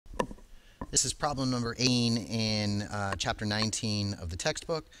This is problem number 18 in chapter 19 of the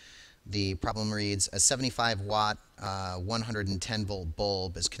textbook. The problem reads, a 75 watt 110 volt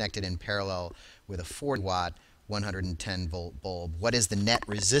bulb is connected in parallel with a 40 watt 110 volt bulb. What is the net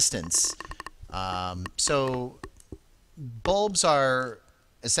resistance? So bulbs are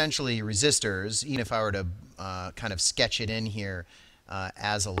essentially resistors, even if I were to kind of sketch it in here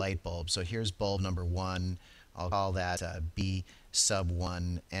as a light bulb. So here's bulb number 1. I'll call that B sub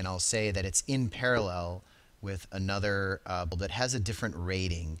 1, and I'll say that it's in parallel with another bulb that has a different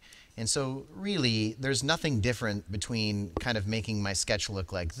rating. And so really, there's nothing different between kind of making my sketch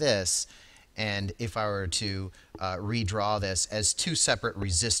look like this and if I were to redraw this as two separate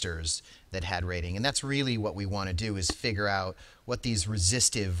resistors that had rating. And that's really what we want to do, is figure out what these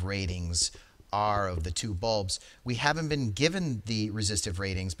resistive ratings are of the two bulbs. We haven't been given the resistive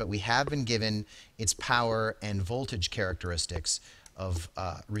ratings, but we have been given its power and voltage characteristics of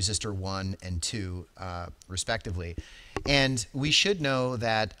resistor 1 and 2, respectively. And we should know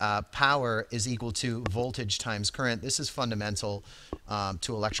that power is equal to voltage times current. This is fundamental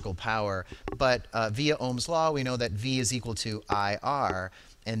to electrical power. But via Ohm's law, we know that V is equal to IR.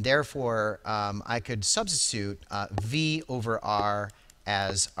 And therefore, I could substitute V over R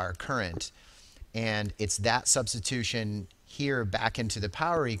as our current. And it's that substitution here back into the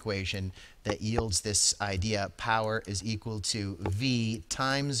power equation that yields this idea: power is equal to V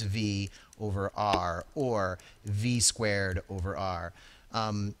times V over R, or V squared over R.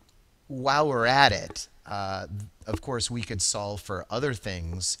 While we're at it, of course, we could solve for other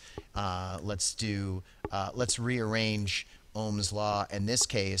things. Let's rearrange Ohm's law in this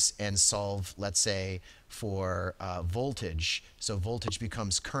case and solve, let's say, for voltage. So voltage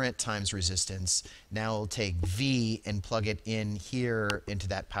becomes current times resistance. Now we'll take V and plug it in here into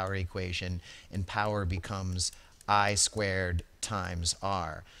that power equation, and power becomes I squared times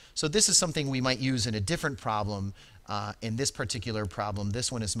R. So this is something we might use in a different problem. In this particular problem,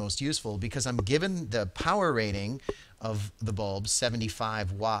 this one is most useful because I'm given the power rating of the bulb,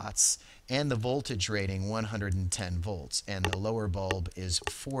 75 watts, and the voltage rating, 110 volts. And the lower bulb is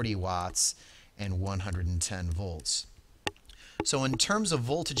 40 watts and 110 volts. So in terms of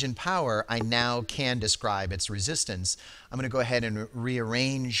voltage and power, I now can describe its resistance. I'm going to go ahead and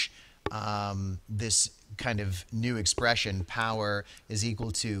rearrange this kind of new expression. Power is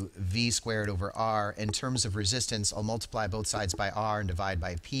equal to V squared over R. In terms of resistance, I'll multiply both sides by R and divide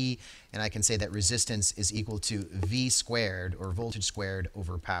by P, and I can say that resistance is equal to V squared, or voltage squared,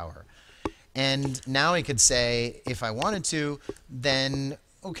 over power. And now I could say, if I wanted to, then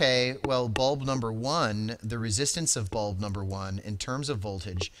okay, well, bulb number 1, the resistance of bulb number 1 in terms of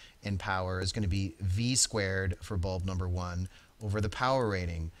voltage and power is going to be V squared for bulb number 1 over the power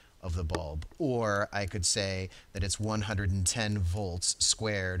rating of the bulb. Or I could say that it's 110 volts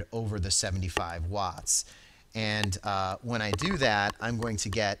squared over the 75 watts. And when I do that, I'm going to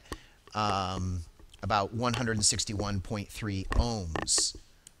get about 161.3 ohms.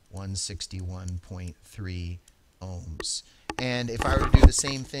 161.3 ohms. And if I were to do the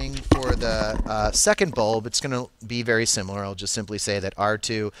same thing for the second bulb, it's going to be very similar. I'll just simply say that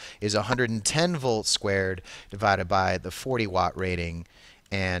R2 is 110 volts squared divided by the 40 watt rating.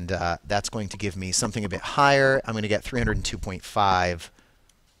 And that's going to give me something a bit higher. I'm going to get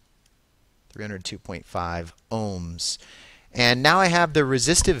 302.5 ohms. And now I have the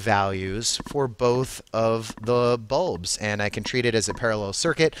resistive values for both of the bulbs, and I can treat it as a parallel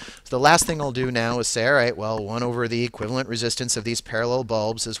circuit. So the last thing I'll do now is say, all right, well, 1 over the equivalent resistance of these parallel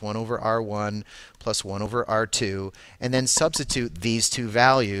bulbs is 1 over R1 plus 1 over R2, and then substitute these two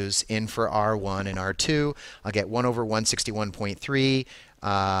values in for R1 and R2. I'll get 1 over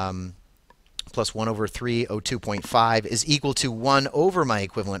 161.3 plus 1 over 302.5 is equal to 1 over my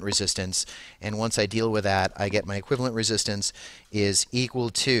equivalent resistance. And once I deal with that, I get my equivalent resistance is equal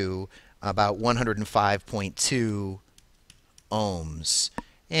to about 105.2 ohms.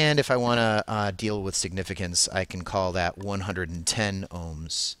 And if I want to deal with significance, I can call that 110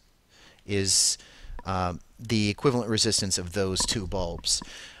 ohms is the equivalent resistance of those two bulbs.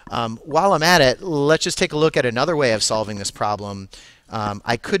 While I'm at it, let's just take a look at another way of solving this problem.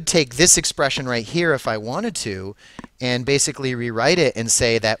 I could take this expression right here if I wanted to and basically rewrite it and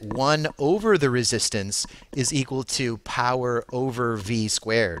say that 1 over the resistance is equal to power over V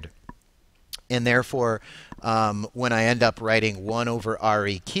squared. And therefore, when I end up writing 1 over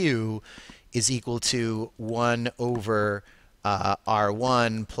Req is equal to 1 over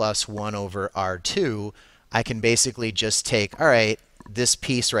R1 plus 1 over R2, I can basically just take, all right, this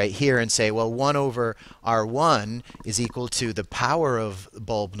piece right here and say, well, 1 over R1 is equal to the power of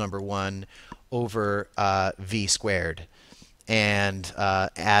bulb number 1 over V squared. and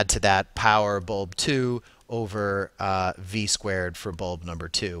add to that power bulb 2 over V squared for bulb number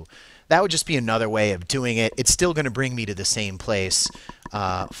 2. That would just be another way of doing it. It's still going to bring me to the same place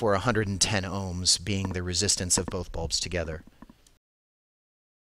for 110 ohms being the resistance of both bulbs together.